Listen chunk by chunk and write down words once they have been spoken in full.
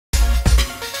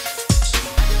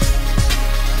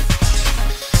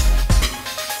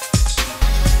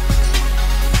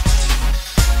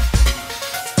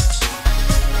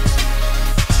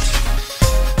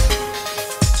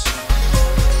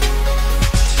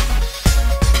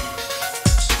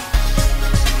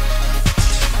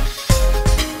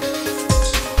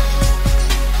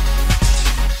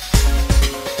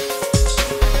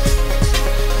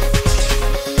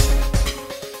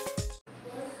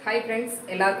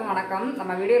எல்லாருக்கும் வணக்கம்.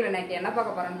 நம்ம வீடியோல இன்னைக்கு என்ன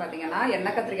பார்க்க போறோம்னு பாத்தீங்கன்னா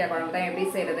எண்ணெய் கத்திரிக்காய் குழம்பு தான் எப்படி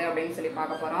செய்யறது அப்படின்னு சொல்லி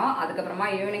பார்க்க போறோம். அதுக்கப்புறமா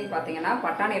ஈவினிங் பாத்தீங்கன்னா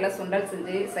பட்டாணியில சுண்டல்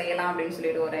செஞ்சு செய்யலாம் அப்படின்னு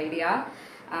சொல்லிட்டு ஒரு ஐடியா.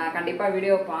 கண்டிப்பா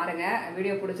வீடியோ பாருங்க.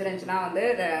 வீடியோ பிடிச்சிருந்துச்சுன்னா வந்து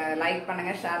லைக்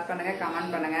பண்ணுங்க, ஷேர் பண்ணுங்க,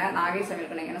 கமெண்ட் பண்ணுங்க. நாகை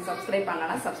சமையல் நீங்க சப்ஸ்கிரைப்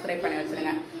பண்ணலன்னா சப்ஸ்கிரைப் பண்ணி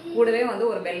வச்சிருங்க. கூடவே வந்து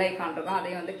ஒரு பெல் ஐக்கான் இருக்கும்,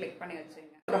 அதையும் வந்து கிளிக் பண்ணி வச்சிருங்க.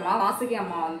 அப்புறமா வாசுகி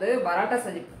அம்மா வந்து பரோட்டா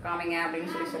செஞ்சு காமிங்க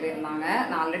அப்படின்னு சொல்லியிருந்தாங்க.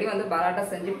 நான் ஆல்ரெடி வந்து பரோட்டா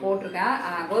செஞ்சு போட்டிருக்கேன்.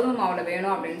 கோதுமை மாவுல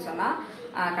வேணும் அப்படின்னு சொன்னா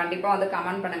கண்டிப்பா வந்து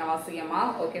கமெண்ட் பண்ணுங்க வாசுகி அம்மா.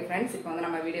 ஓகே ஃப்ரெண்ட்ஸ், இப்போ வந்து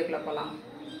நம்ம வீடியோக்குள்ள போகலாம்.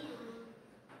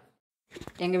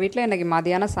 எங்கள் வீட்டில் இன்றைக்கி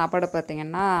மதியானம் சாப்பாடு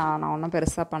பார்த்திங்கன்னா நான் ஒன்றும்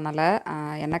பெருசாக பண்ணலை.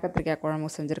 எண்ணெய் கத்திரிக்காய் குழம்பு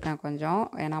செஞ்சுருக்கேன் கொஞ்சம்.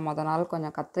 ஏன்னா மொதல் நாள்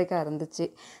கொஞ்சம் கத்திரிக்காய் இருந்துச்சு,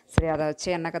 சரி அதை வச்சு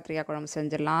எண்ணெய் கத்திரிக்காய் குழம்பு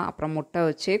செஞ்சிடலாம். அப்புறம் முட்டை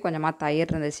வச்சு கொஞ்சமாக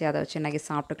தயிர் இருந்துச்சு, அதை வச்சு இன்றைக்கி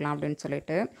சாப்பிட்டுக்கலாம் அப்படின்னு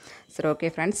சொல்லிட்டு. சரி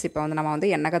ஓகே ஃப்ரெண்ட்ஸ், இப்போ வந்து நம்ம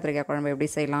வந்து எண்ணெய் கத்திரிக்காய் குழம்பு எப்படி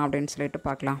செய்யலாம் அப்படின்னு சொல்லிட்டு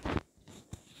பார்க்கலாம்.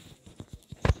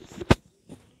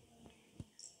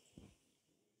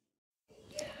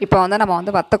 இப்போ வந்து நம்ம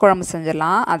வந்து வத்த குழம்பு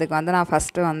செஞ்சிடலாம். அதுக்கு வந்து நான்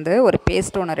ஃபஸ்ட்டு வந்து ஒரு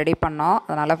பேஸ்ட் ஒன்று ரெடி பண்ணோம்.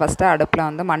 அதனால் ஃபஸ்ட்டு அடுப்பில்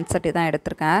வந்து மண் சட்டி தான்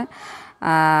எடுத்திருக்கேன்.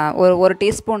 ஒரு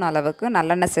டீஸ்பூன் அளவுக்கு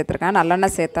நல்லெண்ணெய் சேர்த்துருக்கேன்.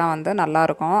 நல்லெண்ணெய் சேர்த்தா வந்து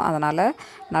நல்லாயிருக்கும். அதனால்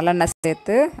நல்லெண்ணெய்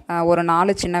சேர்த்து ஒரு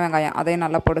 4 சின்ன வெங்காயம் அதையும்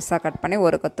நல்லா பொடுசாக கட் பண்ணி,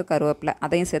 ஒரு கொத்து கருவேப்பிலை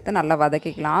அதையும் சேர்த்து நல்லா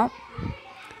வதக்கிக்கலாம்.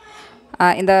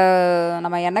 இந்த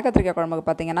நம்ம எண்ணெய் கத்திரிக்காய் குழம்புக்கு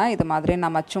பார்த்திங்கன்னா இது மாதிரி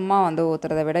நம்ம சும்மா வந்து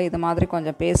ஊற்றுறதை விட இது மாதிரி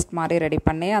கொஞ்சம் பேஸ்ட் மாதிரி ரெடி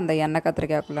பண்ணி அந்த எண்ணெய்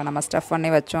கத்திரிக்காய்க்குள்ளே நம்ம ஸ்டஃப் பண்ணி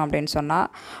வச்சோம் அப்படின்னு சொன்னால்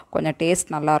கொஞ்சம்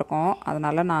டேஸ்ட் நல்லாயிருக்கும்.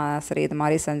 அதனால் நான் சரி இது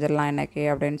மாதிரி செஞ்சிடலாம் இன்றைக்கி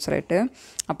அப்படின்னு சொல்லிட்டு,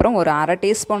 அப்புறம் ஒரு அரை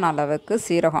டீஸ்பூன் அளவுக்கு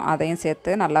சீரகம் அதையும்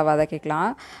சேர்த்து நல்லா வதக்கிக்கலாம்.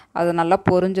 அது நல்லா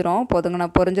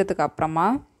பொரிஞ்சதுக்கு அப்புறமா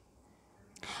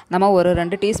நம்ம ஒரு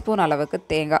 2 டீஸ்பூன் அளவுக்கு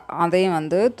தேங்காய் அதையும்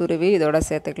வந்து துருவி இதோட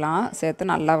சேர்த்துக்கலாம்.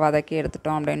 சேர்த்து நல்லா வதக்கி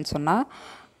எடுத்துட்டோம் அப்படின்னு சொன்னால்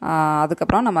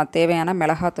அதுக்கப்புறம் நம்ம தேவையான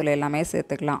மிளகாத்தூள் எல்லாமே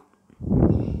சேர்த்துக்கலாம்.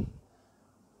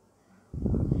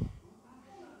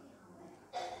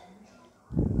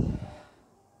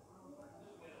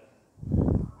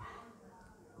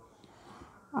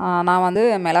 நான் வந்து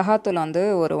மிளகாத்தூள் வந்து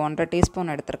ஒரு 1.5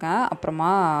 டீஸ்பூன் எடுத்திருக்கேன்.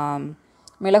 அப்புறமா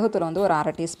மிளகுத்தூள் வந்து ஒரு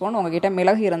அரை டீஸ்பூன். உங்கள்கிட்ட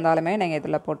மிளகு இருந்தாலுமே நீங்கள்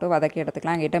இதில் போட்டு வதக்கி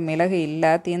எடுத்துக்கலாம். என்கிட்ட மிளகு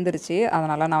இல்லை, தீந்துருச்சு,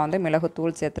 அதனால் நான் வந்து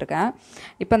மிளகுத்தூள் சேர்த்துருக்கேன்.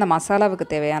 இப்போ இந்த மசாலாவுக்கு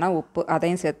தேவையான உப்பு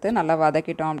அதையும் சேர்த்து நல்லா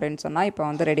வதக்கிட்டோம் அப்படின்னு சொன்னால் இப்போ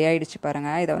வந்து ரெடி ஆகிடுச்சு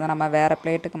பாருங்கள். இதை வந்து நம்ம வேறு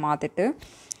பிளேட்டுக்கு மாற்றிட்டு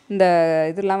இந்த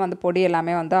இதெல்லாம் வந்து பொடி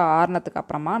எல்லாமே வந்து ஆறுனதுக்கு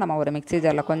அப்புறமா நம்ம ஒரு மிக்ஸி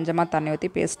ஜாரில் கொஞ்சமாக தண்ணி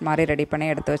ஊற்றி பேஸ்ட் மாதிரி ரெடி பண்ணி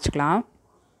எடுத்து வச்சுக்கலாம்.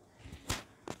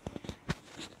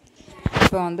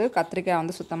 இப்போ வந்து கத்திரிக்காய்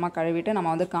வந்து சுத்தமாக கழுவிட்டு நம்ம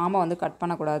வந்து காம்பை வந்து கட்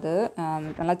பண்ணக்கூடாது.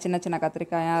 நல்லா சின்ன சின்ன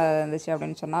கத்திரிக்காயாக இருந்துச்சு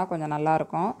அப்படின்னு சொன்னால் கொஞ்சம்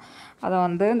நல்லாயிருக்கும். அதை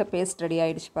வந்து இந்த பேஸ்ட் ரெடி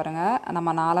ஆகிடுச்சு பாருங்கள்.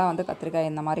 நம்ம நாளாக வந்து கத்திரிக்காய்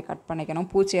இந்த மாதிரி கட் பண்ணிக்கணும்.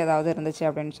 பூச்சி ஏதாவது இருந்துச்சு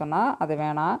அப்படின்னு சொன்னால் அது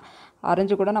வேணாம்,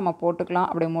 அரிஞ்சு கூட நம்ம போட்டுக்கலாம்.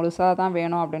 அப்படி முழுசாக தான்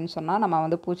வேணும் அப்படின்னு சொன்னால் நம்ம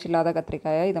வந்து பூச்சி இல்லாத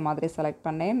கத்திரிக்காயை இது மாதிரி செலக்ட்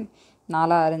பண்ணி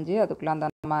நாளாக அரிஞ்சு அதுக்குள்ளே அந்த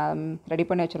நம்ம ரெடி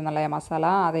பண்ணி வச்சுருந்தோம்ல மசாலா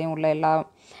அதையும் உள்ள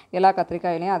எல்லா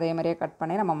கத்திரிக்காயிலையும் அதே மாதிரியே கட்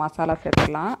பண்ணி நம்ம மசாலா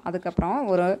சேர்த்துக்கலாம். அதுக்கப்புறம்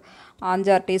ஒரு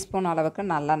 5-6 டீஸ்பூன் அளவுக்கு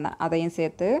நல்லெண்ணெய் அதையும்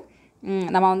சேர்த்து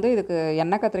நம்ம வந்து இதுக்கு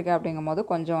எண்ணெய் கத்திரிக்காய் அப்படிங்கும்போது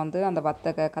கொஞ்சம் வந்து அந்த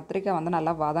கத்திரிக்காய் வந்து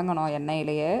நல்லா வதங்கணும்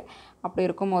எண்ணெயிலேயே. அப்படி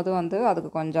இருக்கும்போது வந்து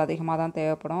அதுக்கு கொஞ்சம் அதிகமாக தான்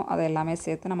தேவைப்படும். அதை எல்லாமே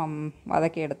சேர்த்து நம்ம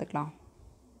வதக்கி எடுத்துக்கலாம்.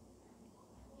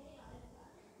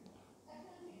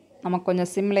 நம்ம கொஞ்சம்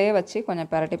சிம்லேயே வச்சு கொஞ்சம்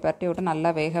பரட்டி விட்டு நல்லா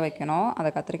வேக வைக்கணும். அந்த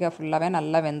கத்திரிக்காய் ஃபுல்லாகவே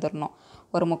நல்லா வெந்துடணும்.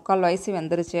 ஒரு 3/4 வயசு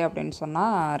வெந்துருச்சு அப்படின்னு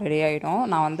சொன்னால் ரெடி ஆகிடும்.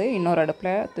 நான் வந்து இன்னொரு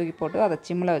அடுப்பில் தூக்கி போட்டு அதை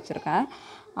சிம்மில் வச்சுருக்கேன்.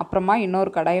 அப்புறமா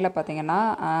இன்னொரு கடாயில் பார்த்திங்கன்னா,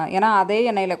 ஏன்னா அதே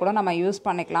எண்ணெயில் கூட நம்ம யூஸ்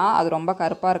பண்ணிக்கலாம். அது ரொம்ப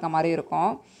கருப்பாக இருக்க மாதிரி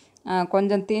இருக்கும்,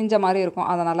 கொஞ்சம் தீஞ்ச மாதிரி இருக்கும்.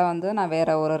 அதனால் வந்து நான்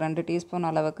வேறு ஒரு 2 டீஸ்பூன்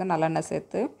அளவுக்கு நல்லெண்ணெய்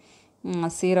சேர்த்து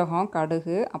சீரகம்,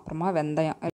 கடுகு, அப்புறமா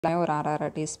வெந்தயம் எல்லாமே ஒரு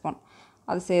அரை டீஸ்பூன்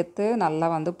அது சேர்த்து நல்லா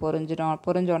வந்து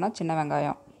பொரிஞ்சோன்னா சின்ன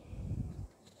வெங்காயம்,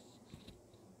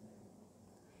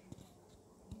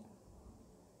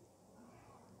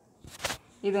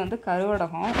 இது வந்து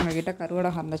கருவடகம். உங்கள்கிட்ட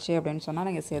கருவடகம் இருந்துச்சு அப்படின்னு சொன்னால்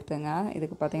நீங்கள் சேர்த்துங்க.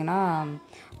 இதுக்கு பார்த்திங்கன்னா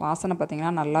வாசனை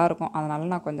பார்த்திங்கன்னா நல்லாயிருக்கும்.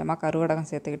 அதனால் நான் கொஞ்சமாக கருவடகம்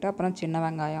சேர்த்துக்கிட்டு அப்புறம் சின்ன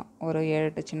வெங்காயம் ஒரு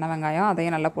 7-8 சின்ன வெங்காயம்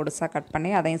அதையும் நல்லா பொடுசாக கட்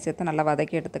பண்ணி அதையும் சேர்த்து நல்லா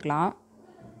வதக்கி எடுத்துக்கலாம்.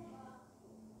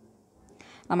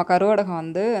 நம்ம கருவடகம்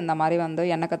வந்து இந்த மாதிரி வந்து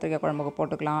எண்ணெய் கத்திரிக்காய் குழம்புக்கு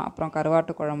போட்டுக்கலாம். அப்புறம்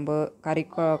கருவாட்டு குழம்பு,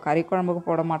 கறி குழம்புக்கு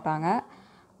போட மாட்டாங்க.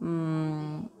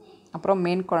 அப்புறம்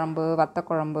மீன் குழம்பு, வத்த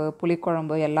குழம்பு,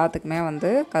 புளிக்குழம்பு எல்லாத்துக்குமே வந்து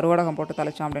கருவடகம் போட்டு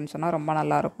தளித்தோம் அப்படின்னு சொன்னால் ரொம்ப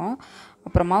நல்லாயிருக்கும்.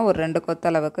 அப்புறமா ஒரு 2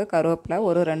 கொத்தளவுக்கு கருவேப்பிலை,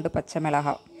 ஒரு 2 பச்சை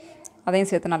மிளகாய் அதையும்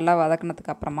சேர்த்து நல்லா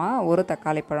வதக்கினதுக்கு அப்புறமா ஒரு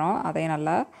தக்காளி பழம் அதையும்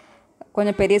நல்லா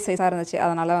கொஞ்சம் பெரிய சைஸாக இருந்துச்சு,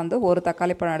 அதனால் வந்து ஒரு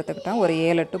தக்காளி பழம் எடுத்துக்கிட்டேன். ஒரு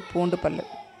 7-8 பூண்டு பல்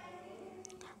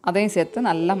அதையும் சேர்த்து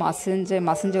நல்லா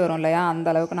மசிஞ்சு வரும் இல்லையா, அந்த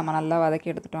அளவுக்கு நம்ம நல்லா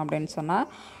வதக்கி எடுத்துட்டோம் அப்படின்னு சொன்னால்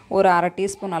ஒரு அரை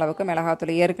டீஸ்பூன் அளவுக்கு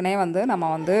மிளகாத்தூள். ஏற்கனவே வந்து நம்ம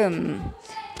வந்து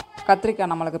கத்திரிக்காய்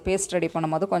நம்மளுக்கு பேஸ்ட் ரெடி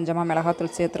பண்ணும்போது கொஞ்சமாக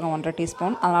மிளகாத்தூள் சேர்த்துருக்கோம் 1.5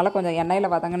 டீஸ்பூன். அதனால் கொஞ்சம் எண்ணெயில்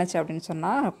வதங்கினுச்சு அப்படின்னு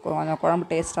சொன்னால் கொஞ்சம் குழம்பு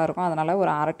டேஸ்ட்டாக இருக்கும். அதனால்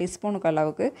ஒரு 1/2 டீஸ்பூனுக்கு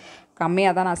அளவுக்கு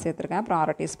கம்மியாக தான் நான் சேர்த்துருக்கேன். அப்புறம்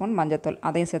 1/2 டீஸ்பூன் மஞ்சத்தூள்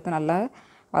அதையும் சேர்த்து நல்லா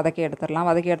வதக்கி எடுத்துடலாம்.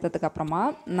 வதக்கி எடுத்ததுக்கப்புறமா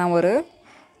நான் ஒரு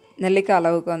நெல்லிக்காய்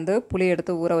அளவுக்கு வந்து புளி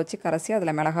எடுத்து ஊற வச்சு கரைச்சி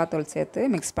அதில் மிளகாத்தூள் சேர்த்து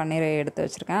மிக்ஸ் பண்ணி எடுத்து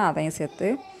வச்சுருக்கேன். அதையும் சேர்த்து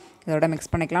இதோட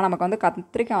மிக்ஸ் பண்ணிக்கலாம். நமக்கு வந்து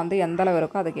கத்திரிக்காய் வந்து எந்த அளவு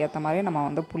இருக்கோ அதுக்கு ஏற்ற மாதிரி நம்ம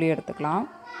வந்து புளி எடுத்துக்கலாம்.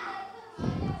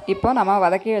 இப்போ நம்ம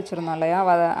வதக்கி வச்சுருந்தோம் இல்லையா,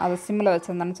 அது சிம்மில்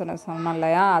வச்சுருந்தேன்னு சொன்னோம்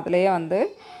இல்லையா, அதுலேயே வந்து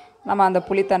நம்ம அந்த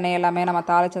புளி தண்ணி எல்லாமே நம்ம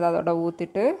தாளித்ததை அதோட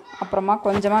ஊற்றிட்டு அப்புறமா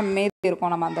கொஞ்சமாக மீதி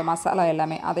இருக்கும் நம்ம அந்த மசாலா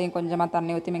எல்லாமே அதையும் கொஞ்சமாக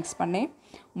தண்ணி ஊற்றி மிக்ஸ் பண்ணி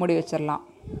மூடி வச்சிடலாம்.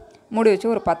 மூடி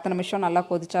வச்சு ஒரு 10 நிமிஷம் நல்லா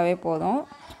கொதிச்சாவே போதும்.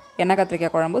 எண்ணெய்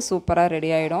கத்திரிக்காய் குழம்பு சூப்பராக ரெடி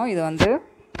ஆகிடும். இது வந்து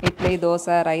இட்லி,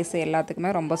 தோசை, ரைஸ்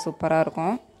எல்லாத்துக்குமே ரொம்ப சூப்பராக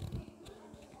இருக்கும்.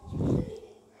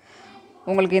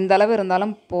 உங்களுக்கு இந்த அளவு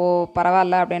இருந்தாலும்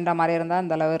பரவாயில்ல அப்படின்ற மாதிரி இருந்தால்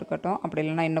இந்த அளவு இருக்கட்டும். அப்படி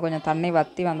இல்லைன்னா இன்னும் கொஞ்சம் தண்ணி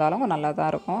வற்றி வந்தாலும் நல்லா தான்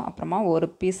இருக்கும். அப்புறமா ஒரு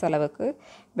பீஸ் அளவுக்கு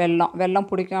வெல்லம்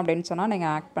பிடிக்கும் அப்படின்னு சொன்னால்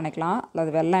நீங்கள் ஆட் பண்ணிக்கலாம்.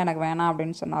 அல்லது வெல்லம் எனக்கு வேணாம்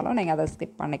அப்படின்னு சொன்னாலும் நீங்கள் அதை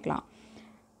ஸ்கிப் பண்ணிக்கலாம்.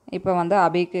 இப்போ வந்து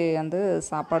அபிக்கு வந்து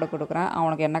சாப்பாடு கொடுக்குறேன்.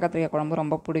 அவனுக்கு எண்ணெய் கத்திரிக்காய் குழம்பு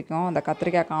ரொம்ப பிடிக்கும். அந்த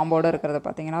கத்திரிக்காய் காம்போடு இருக்கிறத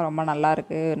பார்த்திங்கன்னா ரொம்ப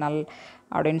நல்லாயிருக்கு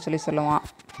அப்படின்னு சொல்லுவான்.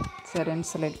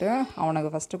 சரின்னு சொல்லிவிட்டு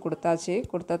அவனுக்கு ஃபஸ்ட்டு கொடுத்தாச்சு.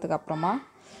 கொடுத்ததுக்கப்புறமா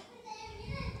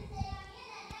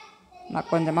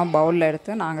நான் கொஞ்சமாக பவுலில்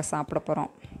எடுத்து நாங்கள் சாப்பிட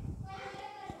போகிறோம்.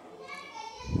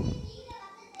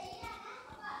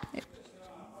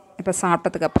 இப்போ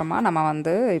சாப்பிட்டதுக்கப்புறமா நம்ம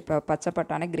வந்து இப்போ பச்சை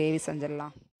பட்டாணி கிரேவி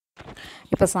செஞ்சிடலாம்.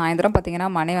 இப்போ சாயந்தரம் பார்த்திங்கன்னா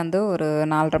மணி வந்து ஒரு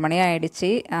 4:30 மணி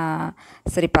ஆகிடுச்சி.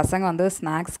 சரி பசங்க வந்து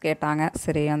ஸ்நாக்ஸ் கேட்டாங்க.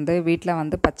 சரி வந்து வீட்டில்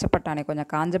வந்து பச்சை பட்டாணி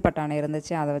கொஞ்சம் காஞ்ச பட்டாணி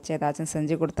இருந்துச்சு, அதை வச்சு ஏதாச்சும்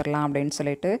செஞ்சு கொடுத்துடலாம் அப்படின்னு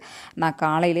சொல்லிட்டு நான்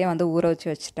காலையிலே வந்து ஊற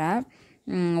வச்சுட்டேன்.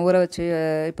 ஊற வச்சு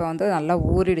இப்போ வந்து நல்லா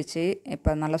ஊறிடுச்சு. இப்போ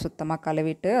நல்லா சுத்தமாக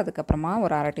கழுவிட்டு அதுக்கப்புறமா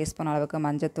ஒரு 1/2 டீஸ்பூன் அளவுக்கு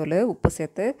மஞ்சத்தூள், உப்பு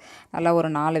சேர்த்து நல்லா ஒரு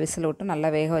 4 விசில் விட்டு நல்லா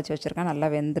வேக வச்சுருக்கேன். நல்லா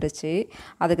வெந்துருச்சு.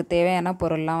 அதுக்கு தேவையான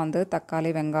பொருள்லாம் வந்து தக்காளி,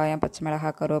 வெங்காயம், பச்சை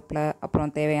மிளகாய், கருவேப்பிலை,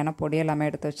 அப்புறம் தேவையான பொடி எல்லாமே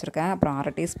எடுத்து வச்சுருக்கேன். அப்புறம்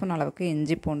 1/2 டீஸ்பூன் அளவுக்கு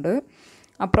இஞ்சி பூண்டு,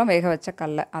 அப்புறம் வேக வச்ச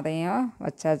கடலை அதையும்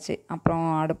வச்சாச்சு. அப்புறம்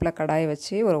அடுப்பில் கடாய்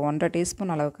வச்சு ஒரு 1.5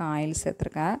 டீஸ்பூன் அளவுக்கு ஆயில்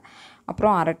சேர்த்துருக்கேன்.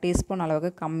 அப்புறம் 1/2 டீஸ்பூன்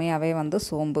அளவுக்கு கம்மியாகவே வந்து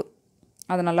சோம்பு,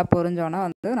 அது நல்லா பொரிஞ்சோன்னே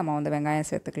வந்து நம்ம வந்து வெங்காயம்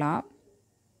சேர்த்துக்கலாம்.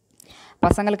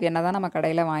 பசங்களுக்கு என்ன தான் நம்ம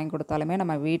கடையில் வாங்கி கொடுத்தாலுமே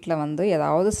நம்ம வீட்டில் வந்து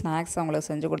ஏதாவது ஸ்நாக்ஸ் அவங்களுக்கு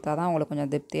செஞ்சு கொடுத்தா தான் அவங்களுக்கு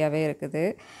கொஞ்சம் திருப்தியாகவே இருக்குது.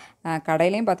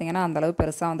 கடையிலையும் பார்த்திங்கன்னா அந்தளவு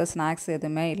பெருசாக வந்து ஸ்நாக்ஸ்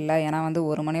எதுவுமே இல்லை. ஏன்னா வந்து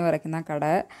 1 மணி வரைக்கும் தான்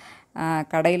கடை.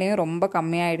 கடையிலையும் ரொம்ப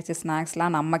கம்மியாகிடுச்சு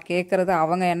ஸ்நாக்ஸ்லாம். நம்ம கேட்குறது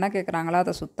அவங்க என்ன கேட்குறாங்களோ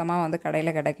அதை சுத்தமாக வந்து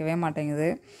கடையில் கிடைக்கவே மாட்டேங்குது.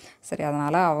 சரி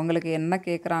அதனால் அவங்களுக்கு என்ன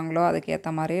கேட்குறாங்களோ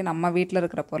அதுக்கேற்ற மாதிரி நம்ம வீட்டில்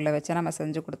இருக்கிற பொருளை வச்சு நம்ம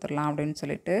செஞ்சு கொடுத்துடலாம் அப்படின்னு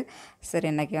சொல்லிட்டு சரி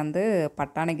இன்றைக்கி வந்து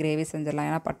பட்டாணி கிரேவி செஞ்சிடலாம்.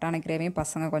 ஏன்னா பட்டாணி கிரேவியும்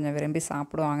பசங்க கொஞ்சம் விரும்பி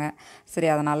சாப்பிடுவாங்க. சரி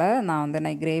அதனால் நான் வந்து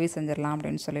இன்றைக்கி கிரேவி செஞ்சிடலாம்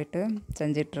அப்படின்னு சொல்லிட்டு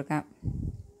செஞ்சிட்ருக்கேன்.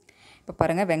 இப்போ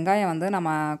பாருங்கள், வெங்காயம் வந்து நம்ம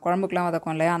குழம்புக்கெலாம்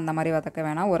வதக்கும் இல்லையா, அந்த மாதிரி வதக்க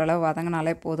வேணாம், ஓரளவு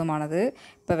வதங்கினாலே போதுமானது.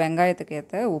 இப்போ வெங்காயத்துக்கு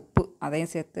ஏற்ற உப்பு அதையும்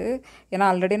சேர்த்து, ஏன்னா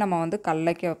ஆல்ரெடி நம்ம வந்து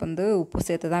கடலைக்கு வந்து உப்பு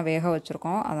சேர்த்து தான் வேக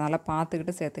வச்சுருக்கோம். அதனால்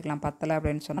பார்த்துக்கிட்டு சேர்த்துக்கலாம். பத்தலை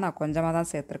அப்படின்னு சொன்னால் நான் கொஞ்சமாக தான்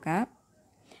சேர்த்துருக்கேன்.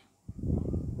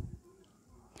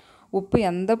 உப்பு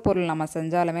எந்த பொருள் நம்ம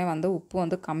செஞ்சாலுமே வந்து உப்பு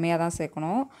வந்து கம்மியாக தான்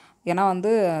சேர்க்கணும். ஏன்னா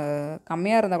வந்து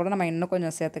கம்மியாக இருந்தால் கூட நம்ம இன்னும்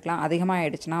கொஞ்சம் சேர்த்துக்கலாம். அதிகமாக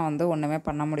ஆகிடுச்சுன்னா வந்து ஒன்றுமே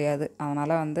பண்ண முடியாது.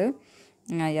 அதனால் வந்து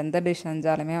எந்த டிஷ்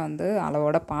செஞ்சாலுமே வந்து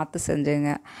அளவோடு பார்த்து செஞ்சுங்க.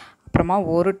 அப்புறமா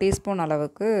 1 டீஸ்பூன்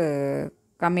அளவுக்கு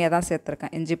கம்மியாக தான்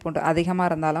சேர்த்துருக்கேன் இஞ்சி பூண்டு. அதிகமாக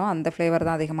இருந்தாலும் அந்த ஃப்ளேவர்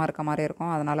தான் அதிகமாக இருக்க மாதிரி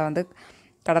இருக்கும். அதனால் வந்து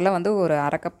கடலை வந்து ஒரு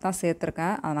 1/2 கப் தான்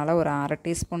சேர்த்துருக்கேன். அதனால் ஒரு 1/2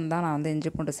 டீஸ்பூன் தான் நான் வந்து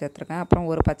இஞ்சி பூண்டு சேர்த்துருக்கேன். அப்புறம்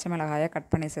ஒரு பச்சை மிளகாயை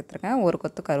கட் பண்ணி சேர்த்துருக்கேன். ஒரு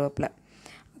கொத்து கருவேப்பிலை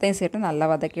அதையும் சேர்த்து நல்லா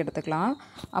வதக்கி எடுத்துக்கலாம்.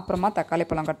 அப்புறமா தக்காளி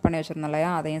பழம் கட் பண்ணி வச்சுருந்தோம்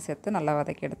இல்லையா, அதையும் சேர்த்து நல்லா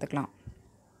வதக்கி எடுத்துக்கலாம்.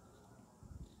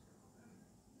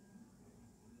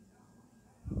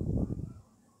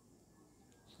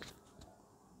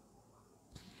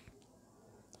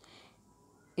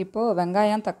 இப்போது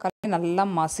வெங்காயம் தக்காளி நல்லா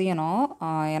மசியணும்.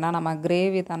 ஏன்னா நம்ம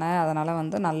கிரேவி தானே, அதனால்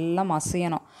வந்து நல்லா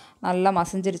மசியணும். நல்லா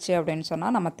மசிஞ்சிருச்சு அப்படின்னு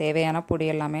சொன்னால் நம்ம தேவையான பொடி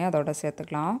எல்லாமே அதோட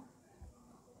சேர்த்துக்கலாம்.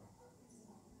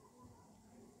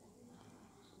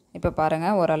 இப்போ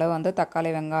பாருங்கள், ஓரளவு வந்து தக்காளி,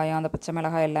 வெங்காயம், அந்த பச்சை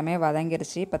மிளகாய் எல்லாமே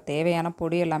வதங்கிருச்சு. இப்போ தேவையான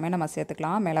பொடி எல்லாமே நம்ம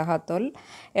சேர்த்துக்கலாம். மிளகாத்தூள்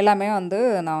எல்லாமே வந்து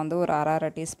நான் வந்து ஒரு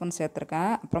 1/2 டீஸ்பூன்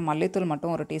சேர்த்துருக்கேன். அப்புறம் மல்லித்தூள்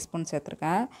மட்டும் 1 டீஸ்பூன்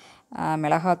சேர்த்துருக்கேன்.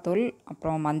 மிளகாத்தூள்,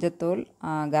 அப்புறம் மஞ்சத்தூள்,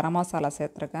 கரம் மசாலா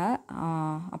சேர்த்துருக்கேன்.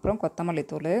 அப்புறம் கொத்தமல்லி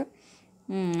தூள்,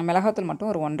 மிளகாத்தூள்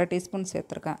மட்டும் ஒரு 1/2 டீஸ்பூன்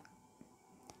சேர்த்துருக்கேன்.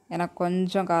 ஏன்னா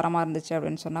கொஞ்சம் காரமாக இருந்துச்சு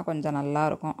அப்படின்னு சொன்னால் கொஞ்சம்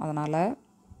நல்லாயிருக்கும். அதனால்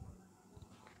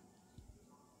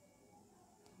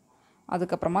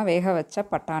அதுக்கப்புறமா வேக வச்ச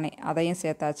பட்டாணி அதையும்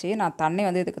சேர்த்தாச்சு. நான் தண்ணி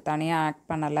வந்து இதுக்கு தனியாக ஆட்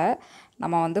பண்ணலை.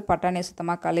 நம்ம வந்து பட்டாணியை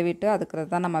சுத்தமாக கழுவிட்டு அதுக்கு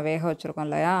தான் நம்ம வேக வச்சுருக்கோம்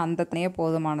இல்லையா, அந்த தண்ணியே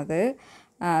போதுமானது.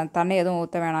 தண்ணி எதுவும்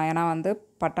ஊற்ற வேணாம். ஏன்னா வந்து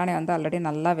பட்டாணி வந்து ஆல்ரெடி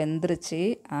நல்லா வெந்துருச்சு,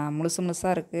 முழுசு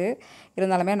முழுசாக இருக்குது.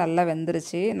 இருந்தாலுமே நல்லா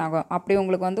வெந்துருச்சு. அப்படி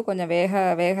உங்களுக்கு வந்து கொஞ்சம்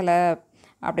வேகலை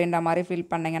அப்படின்ற மாதிரி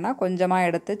ஃபீல் பண்ணிங்கன்னா கொஞ்சமாக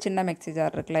எடுத்து சின்ன மிக்ஸி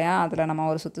ஜார் இருக்கு இல்லையா, அதில் நம்ம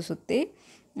ஒரு சுற்றி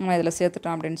இதில்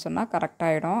சேர்த்துட்டோம் அப்படின்னு சொன்னால்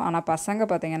கரெக்டாகிடும். ஆனால் பசங்க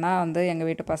பார்த்திங்கன்னா வந்து எங்கள்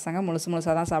வீட்டு பசங்க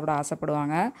முழுசாக தான் சாப்பிட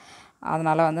ஆசைப்படுவாங்க.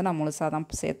 அதனால் வந்து நான் முழுசாக தான்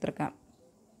சேர்த்துருக்கேன்.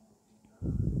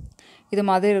 இது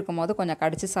மாதிரி இருக்கும்போது கொஞ்சம்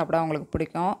கடித்து சாப்பிட அவங்களுக்கு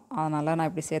பிடிக்கும். அதனால் நான்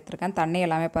இப்படி சேர்த்துருக்கேன். தண்ணி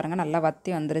எல்லாமே பாருங்கள் நல்லா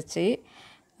வற்றி வந்துருச்சு.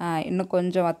 இன்னும்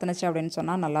கொஞ்சம் வற்றுனுச்சு அப்படின்னு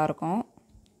சொன்னால் நல்லாயிருக்கும்.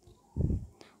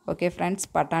 ஓகே ஃப்ரெண்ட்ஸ்,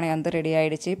 பட்டாணி வந்து ரெடி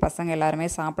ஆகிடுச்சு. பசங்க எல்லாருமே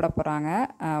சாப்பிட போகிறாங்க.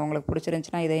 உங்களுக்கு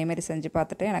பிடிச்சிருந்துச்சின்னா இதேமாரி செஞ்சு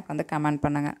பார்த்துட்டு எனக்கு வந்து கமெண்ட்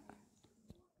பண்ணுங்கள்.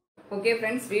 ஓகே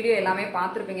ஃப்ரெண்ட்ஸ், வீடியோ எல்லாமே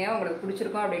பார்த்துருப்பீங்க. உங்களுக்கு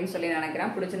பிடிச்சிருக்கும் அப்படின்னு சொல்லி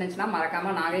நினைக்கிறேன். பிடிச்சிருந்துச்சுன்னா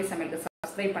மறக்காமல் நாகை சமையலுக்கு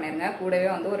சப்ஸ்கிரைப் பண்ணிடுங்க. கூடவே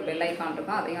வந்து ஒரு பெல் ஐக்கான்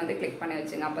இருக்கும், அதையும் வந்து கிளிக் பண்ணி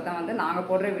வச்சுங்க. அப்போ தான் வந்து நாங்கள்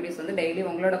போடுற வீடியோஸ் வந்து டெய்லி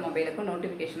உங்களோட மொபைலுக்கு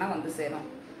நோட்டிஃபிகேஷனாக வந்து சேரும்.